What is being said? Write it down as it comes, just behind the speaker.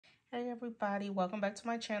Hey everybody, welcome back to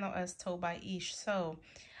my channel as told by Ish. So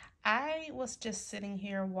I was just sitting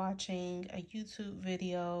here watching a YouTube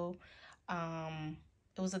video.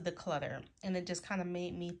 It was a declutter, and it just kind of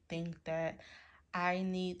made me think that I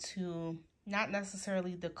need to not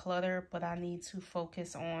necessarily declutter, but I need to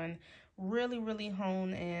focus on really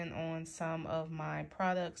hone in on some of my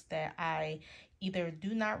products that I either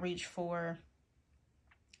do not reach for,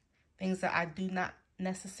 things that I do not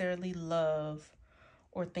necessarily love,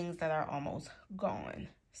 or things that are almost gone.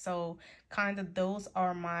 So kind of those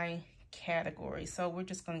are my categories. So we're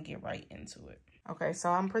just going to get right into it. Okay, so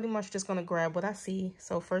I'm pretty much just going to grab what I see.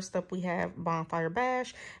 So first up we have Bonfire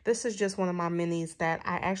Bash. This is just one of my minis that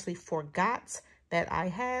I actually forgot that I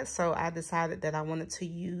had. So I decided that I wanted to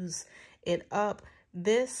use it up.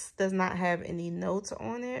 This does not have any notes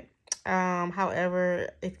on it. However,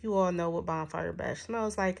 if you all know what Bonfire Bash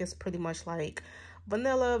smells like, it's pretty much like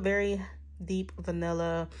vanilla, very deep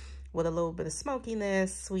vanilla with a little bit of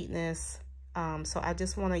smokiness, sweetness. So I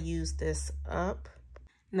just want to use this up.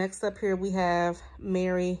 Next up here we have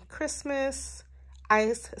Merry Christmas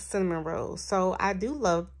Iced Cinnamon Rolls. So I do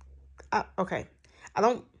love, okay, I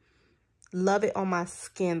don't love it on my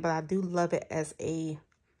skin, but I do love it as a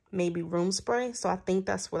maybe room spray. So I think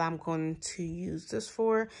that's what I'm going to use this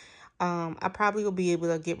for. I probably will be able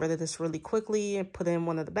to get rid of this really quickly and put it in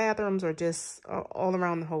one of the bathrooms or just all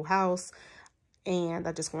around the whole house. And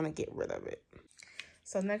I just want to get rid of it.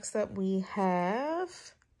 So next up we have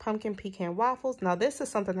Pumpkin Pecan Waffles. Now this is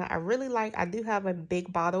something that I really like. I do have a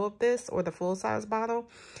big bottle of this, or the full-size bottle.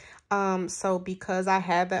 So because I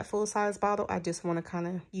have that full-size bottle, I just want to kind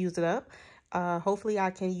of use it up. Hopefully I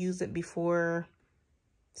can use it before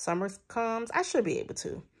summer comes. I should be able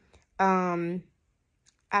to.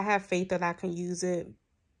 I have faith that I can use it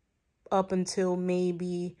up until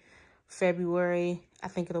maybe February. I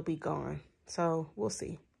think it'll be gone. So we'll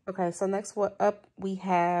see. Okay, so next up we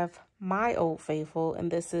have my Old Faithful,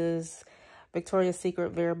 and this is Victoria's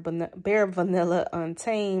Secret Bare Vanilla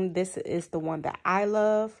Untamed. This is the one that I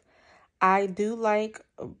love. I do like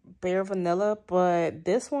Bare Vanilla, but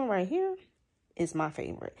this one right here is my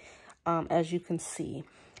favorite. As you can see,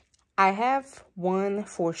 I have one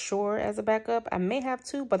for sure as a backup. I may have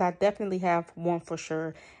two, but I definitely have one for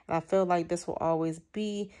sure. And I feel like this will always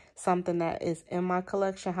be something that is in my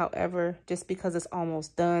collection. However, just because it's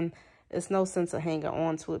almost done, it's no sense of hanging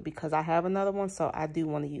on to it because I have another one. So I do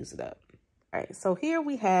want to use it up. All right, so here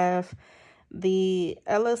we have the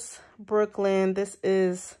Ellis Brooklyn. This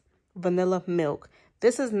is Vanilla Milk.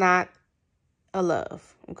 This is not a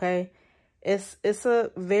love, okay? It's a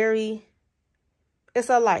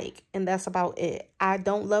like, and that's about it. I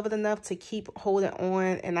don't love it enough to keep holding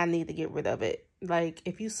on, and I need to get rid of it. Like,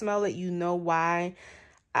 if you smell it, you know why.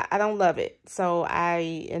 I don't love it. So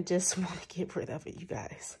I just want to get rid of it, you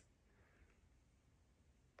guys.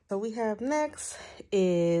 So we have next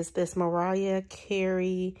is this Mariah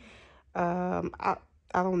Carey. I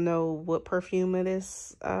don't know what perfume it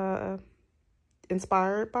is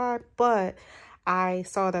inspired by, but I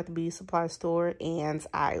saw it at the beauty supply store and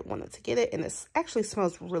I wanted to get it, and it actually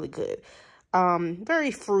smells really good.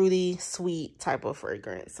 Very fruity, sweet type of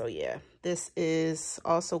fragrance. So yeah, this is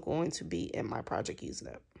also going to be in my project using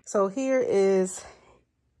it. So here is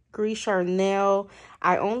Gris Charnel.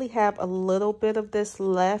 I only have a little bit of this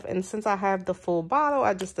left, and since I have the full bottle,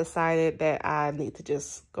 I just decided that I need to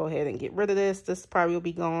just go ahead and get rid of this. This probably will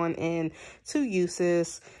be gone in 2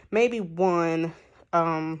 uses, maybe 1.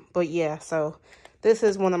 But yeah, so this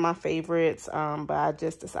is one of my favorites, but I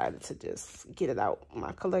just decided to just get it out of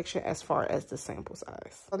my collection as far as the sample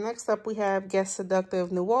size. So next up we have Guess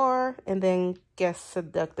Seductive Noir and then Guess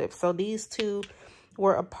Seductive. So these two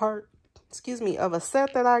were a part, excuse me, of a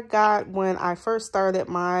set that I got when I first started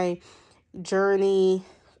my journey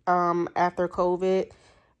after COVID.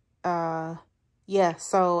 Yeah,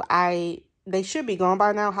 so they should be gone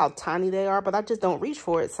by now, how tiny they are, but I just don't reach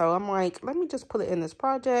for it. So I'm like, let me just put it in this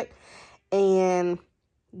project and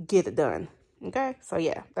get it done. Okay, so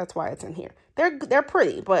yeah, that's why it's in here. They're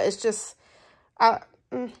pretty, but it's just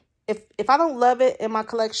if I don't love it in my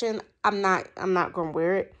collection, I'm not gonna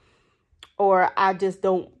wear it, or I just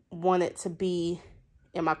don't want it to be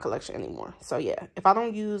in my collection anymore. So yeah, if I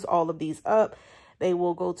don't use all of these up, they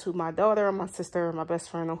will go to my daughter or my sister or my best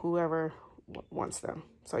friend or whoever wants them.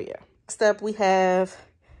 So yeah. Next up we have,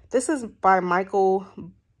 this is by Michael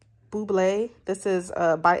Bublé. This is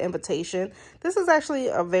by invitation. This is actually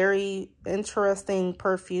a very interesting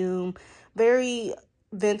perfume, very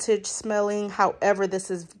vintage smelling. However,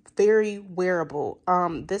 this is very wearable.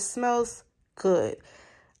 This smells good.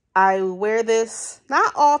 I wear this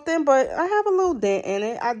not often, but I have a little dent in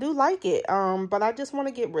it. I do like it, but I just want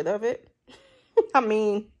to get rid of it. I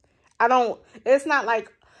mean, it's not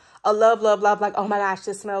like a love, like, oh my gosh,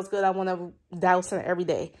 this smells good, I want to douse in it every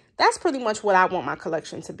day. That's pretty much what I want my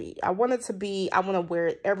collection to be. I want to wear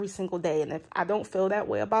it every single day. And if I don't feel that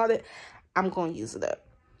way about it, I'm going to use it up.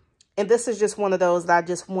 And this is just one of those that I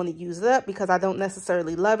just want to use it up because I don't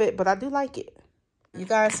necessarily love it, but I do like it. You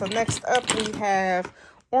guys, so next up we have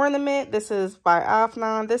Ornament. This is by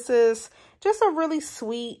Afnan. This is just a really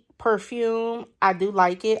sweet perfume. I do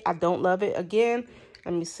like it. I don't love it. Again,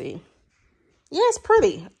 let me see. Yeah, it's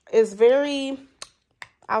pretty. It's very,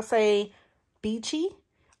 I'll say, beachy.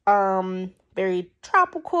 Very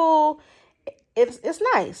tropical. It's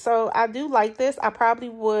nice. So I do like this. I probably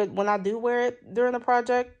would, when I do wear it during the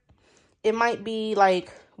project, it might be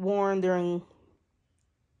like worn during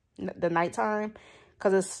the nighttime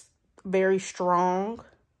because it's very strong,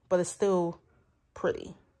 but it's still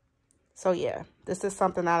pretty. So yeah, this is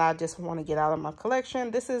something that I just want to get out of my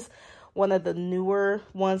collection. This is one of the newer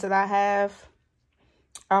ones that I have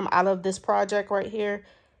out of this project right here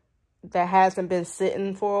that hasn't been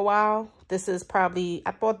sitting for a while. This is probably,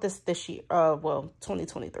 I bought this year, well,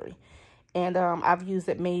 2023. And I've used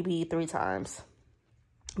it maybe 3 times.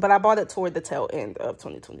 But I bought it toward the tail end of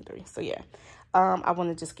 2023. So yeah, I want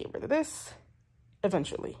to just get rid of this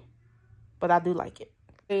eventually. But I do like it.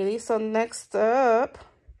 Okay, so next up,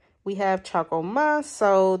 we have Choco Musk.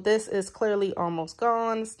 So this is clearly almost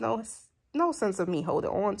gone. There's no sense of me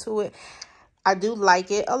holding on to it. I do like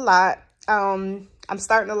it a lot. I'm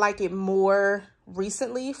starting to like it more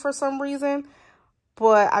recently for some reason.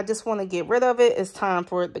 But I just want to get rid of it. It's time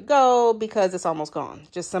for it to go because it's almost gone.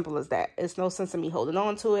 Just simple as that. It's no sense in me holding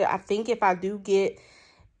on to it. I think if I do get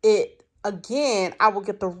it again, I will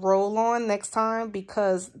get the roll-on next time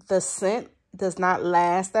because the scent does not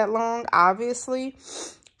last that long, obviously.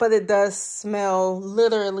 But it does smell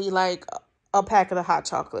literally like a packet of hot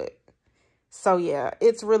chocolate. So yeah,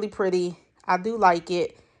 it's really pretty. I do like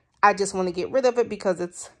it. I just want to get rid of it because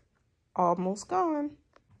it's almost gone.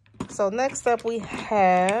 So next up we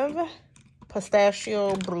have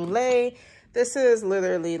Pistachio Brulee. This is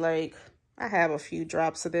literally like, I have a few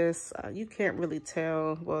drops of this. You can't really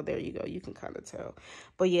tell. Well, there you go. You can kind of tell.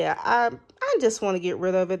 But yeah, I just want to get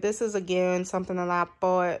rid of it. This is, again, something that I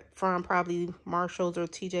bought from probably Marshalls or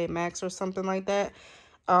TJ Maxx or something like that.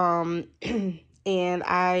 And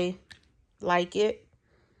I like it.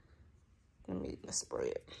 Let me spray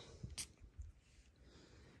it.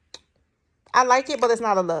 I like it, but it's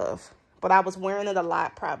not a love. But I was wearing it a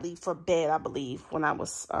lot, probably for bed, I believe, when I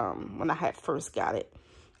was when I had first got it.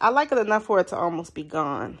 I like it enough for it to almost be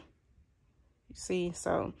gone. You see,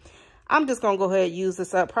 so I'm just gonna go ahead and use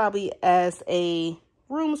this up, probably as a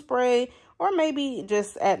room spray, or maybe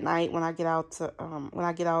just at night when I get out to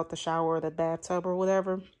the shower or the bathtub or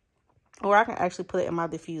whatever. Or I can actually put it in my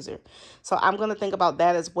diffuser. So I'm gonna think about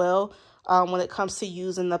that as well when it comes to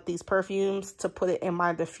using up these perfumes, to put it in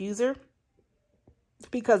my diffuser,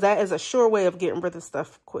 because that is a sure way of getting rid of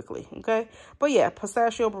stuff quickly, okay? But yeah,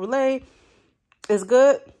 Pistachio Brulee is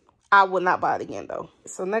good. I would not buy it again, though.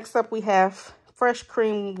 So next up, we have Fresh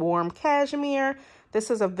Cream Warm Cashmere. This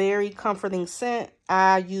is a very comforting scent.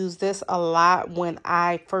 I used this a lot when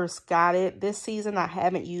I first got it. This season, I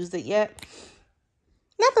haven't used it yet.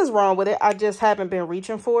 Nothing's wrong with it. I just haven't been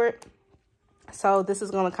reaching for it. So this is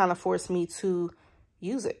going to kind of force me to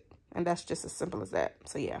use it. And that's just as simple as that.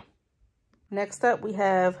 So yeah. Next up, we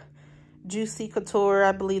have Juicy Couture.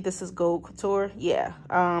 I believe this is Gold Couture. Yeah.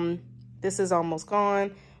 This is almost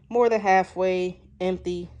gone. More than halfway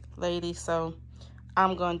empty, lady. So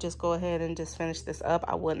I'm going to just go ahead and just finish this up.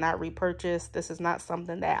 I would not repurchase. This is not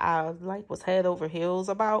something that I was head over heels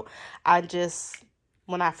about.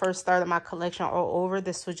 When I first started my collection all over,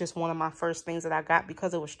 this was just one of my first things that I got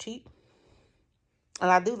because it was cheap.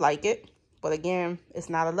 And I do like it. But again, it's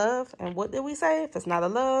not a love. And what did we say? If it's not a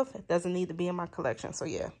love, it doesn't need to be in my collection. So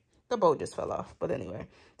yeah, the bow just fell off. But anyway,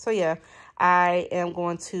 so yeah, I am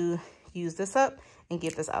going to use this up and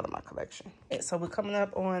get this out of my collection. Okay, so we're coming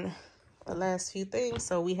up on the last few things.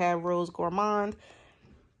 So we have Rose Gourmand.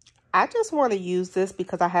 I just want to use this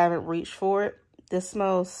because I haven't reached for it. This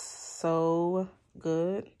smells so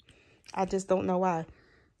good. I just don't know why.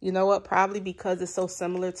 You know what? Probably because it's so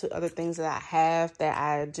similar to other things that I have that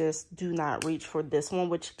I just do not reach for this one,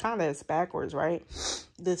 which kind of is backwards, right?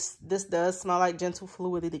 This does smell like Gentle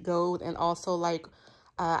Fluidity Gold, and also like,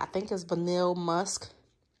 I think it's Vanilla Musk,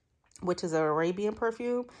 which is an Arabian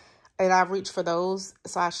perfume. And I've reached for those.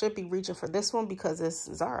 So I should be reaching for this one because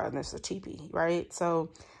it's Zara and it's a cheapie, right? So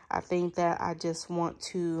I think that I just want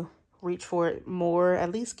to reach for it more,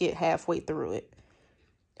 at least get halfway through it.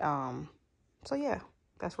 So yeah,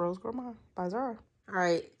 that's Rose Gourmand by Zara. All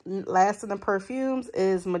right, last in the perfumes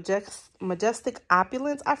is Majestic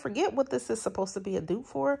Opulence. I forget what this is supposed to be a dupe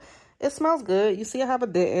for. It smells good. You see I have a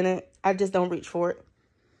dent in it. I just don't reach for it.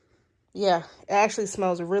 Yeah, it actually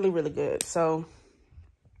smells really, really good. So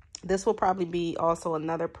this will probably be also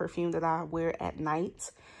another perfume that I wear at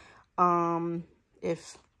night.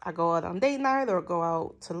 If I go out on date night or go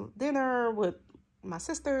out to dinner with my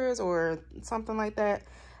sisters or something like that.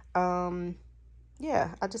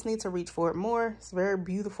 Yeah, I just need to reach for it more. It's very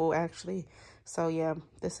beautiful, actually. So yeah,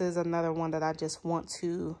 this is another one that I just want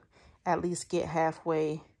to at least get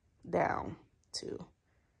halfway down to.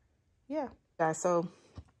 Yeah, guys, so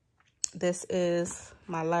this is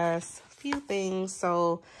my last few things.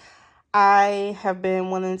 So I have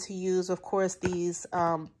been wanting to use, of course, these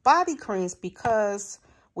body creams because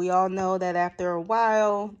we all know that after a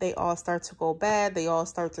while, they all start to go bad. They all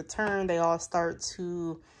start to turn. They all start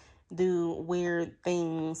to do weird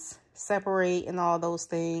things, separate and all those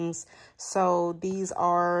things. So these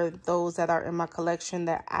are those that are in my collection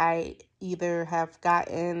that I either have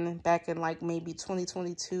gotten back in like maybe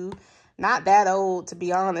 2022. Not that old, to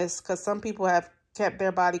be honest, because some people have kept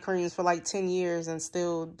their body creams for like 10 years and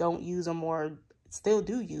still don't use them or still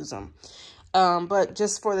do use them. But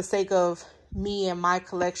just for the sake of me and my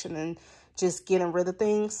collection and just getting rid of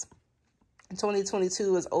things,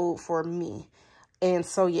 2022 is old for me. And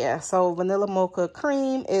so, yeah, so Vanilla Mocha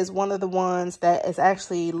Cream is one of the ones that is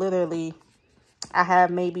actually literally, I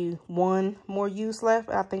have maybe one more use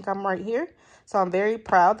left. I think I'm right here. So I'm very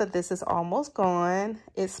proud that this is almost gone.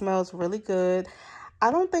 It smells really good.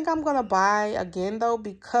 I don't think I'm going to buy again, though,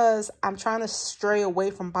 because I'm trying to stray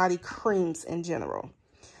away from body creams in general.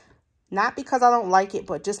 Not because I don't like it,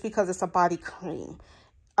 but just because it's a body cream.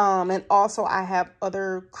 And also I have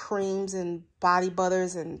other creams and body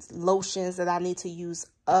butters and lotions that I need to use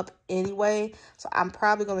up anyway. So I'm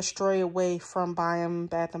probably going to stray away from buying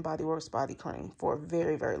Bath & Body Works body cream for a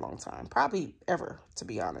very, very long time. Probably ever, to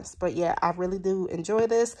be honest. But yeah, I really do enjoy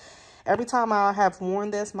this. Every time I have worn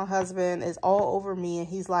this, my husband is all over me and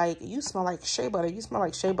he's like, you smell like shea butter. You smell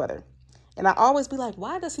like shea butter. And I always be like,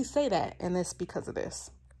 why does he say that? And it's because of this.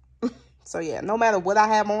 So yeah, no matter what I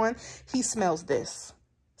have on, he smells this.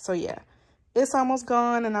 So yeah, it's almost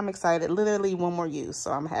gone and I'm excited. Literally one more use,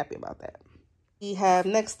 so I'm happy about that. We have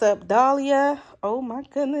next up Dahlia. Oh my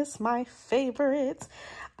goodness, my favorite.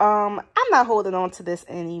 I'm not holding on to this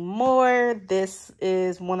anymore. This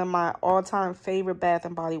is one of my all-time favorite Bath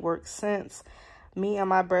 & Body Works scents. Me and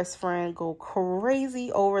my best friend go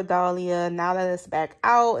crazy over Dahlia. Now that it's back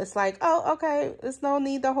out, it's like, oh, okay, there's no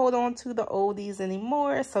need to hold on to the oldies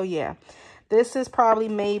anymore. So yeah. This is probably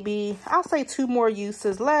maybe, I'll say 2 more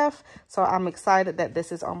uses left. So I'm excited that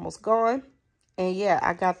this is almost gone. And yeah,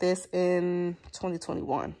 I got this in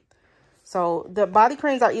 2021. So the body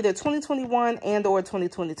creams are either 2021 and or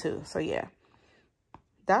 2022. So yeah.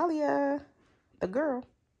 Dahlia, the girl.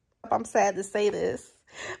 I'm sad to say this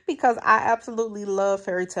because I absolutely love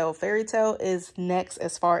Fairy Tale. Fairy Tale is next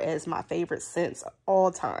as far as my favorite scents of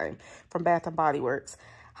all time from Bath & Body Works.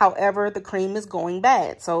 However, the cream is going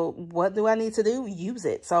bad. So what do I need to do? Use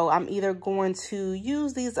it. So I'm either going to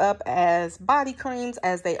use these up as body creams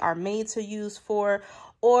as they are made to use for,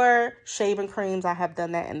 or shaving creams. I have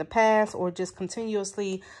done that in the past, or just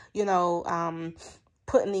continuously, you know,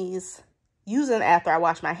 putting these, using after I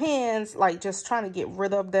wash my hands, like just trying to get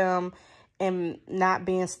rid of them and not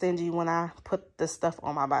being stingy when I put this stuff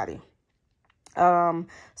on my body.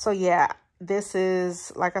 So yeah, this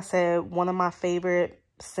is, like I said, one of my favorite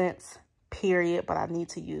scents, period, but I need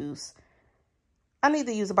to use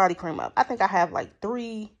a body cream up. I think I have like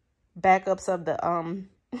 3 backups of the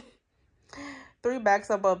 3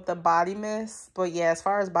 backups of the body mist. But yeah, as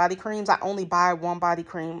far as body creams, I only buy 1 body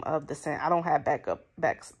cream of the scent. I don't have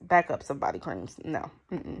backups of body creams. No.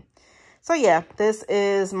 So yeah, this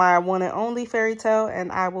is my one and only Fairy Tale,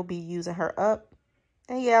 and I will be using her up.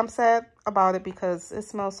 And yeah, I'm sad about it because it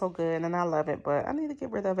smells so good and I love it, but I need to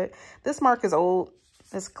get rid of it. This mark is old.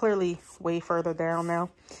 It's clearly way further down now.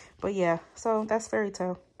 But yeah, so that's Fairy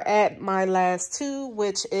Tale. At my last 2,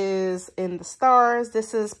 which is In the Stars.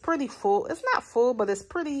 This is pretty full. It's not full, but it's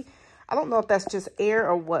pretty, I don't know if that's just air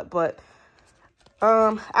or what, but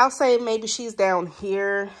I'll say maybe she's down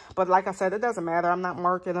here. But like I said, it doesn't matter. I'm not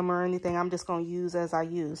marking them or anything. I'm just going to use as I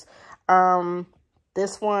use.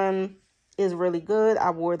 This one is really good. I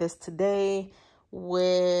wore this today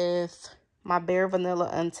with my Bare Vanilla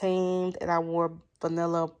Untamed, and I wore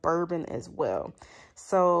vanilla bourbon as well.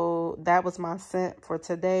 So that was my scent for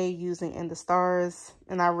today using In the Stars.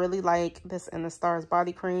 And I really like this In the Stars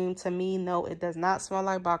body cream. To me, no, it does not smell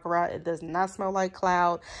like Baccarat. It does not smell like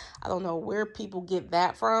Cloud. I don't know where people get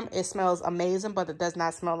that from. It smells amazing, but it does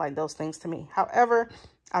not smell like those things to me. However,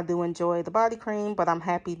 I do enjoy the body cream, but I'm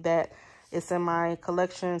happy that it's in my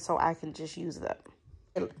collection so I can just use it up.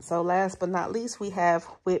 So last but not least, we have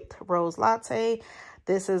Whipped Rose Latte.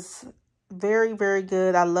 This is very, very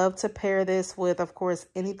good. I love to pair this with, of course,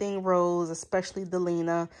 anything rose, especially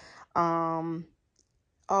Delina. Oh,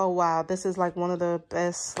 wow. This is like one of the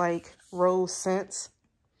best like rose scents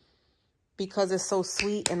because it's so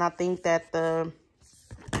sweet. And I think that the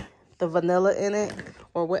vanilla in it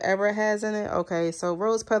or whatever it has in it. Okay, so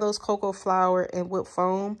rose petals, cocoa flower, and whipped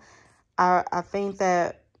foam. I think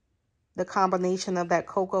that the combination of that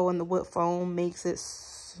cocoa and the whipped foam makes it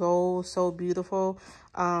so beautiful.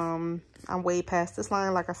 I'm way past this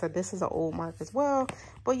line. Like I said, this is an old mark as well.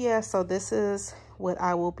 But yeah, so this is what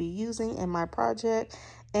I will be using in my project.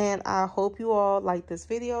 And I hope you all like this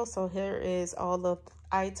video. So here is all the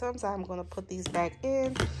items. I'm going to put these back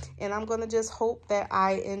in. And I'm going to just hope that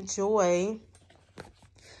I enjoy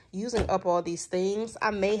using up all these things.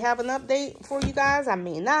 I may have an update for you guys. I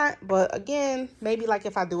may not. But again, maybe like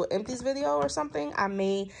if I do an empties video or something, I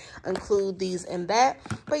may include these in that.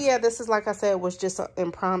 But yeah, this is, like I said, was just an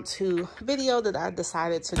impromptu video that I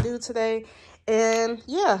decided to do today. And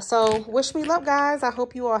yeah, so wish me luck, guys. I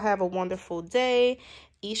hope you all have a wonderful day.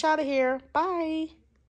 Ish out of here. Bye.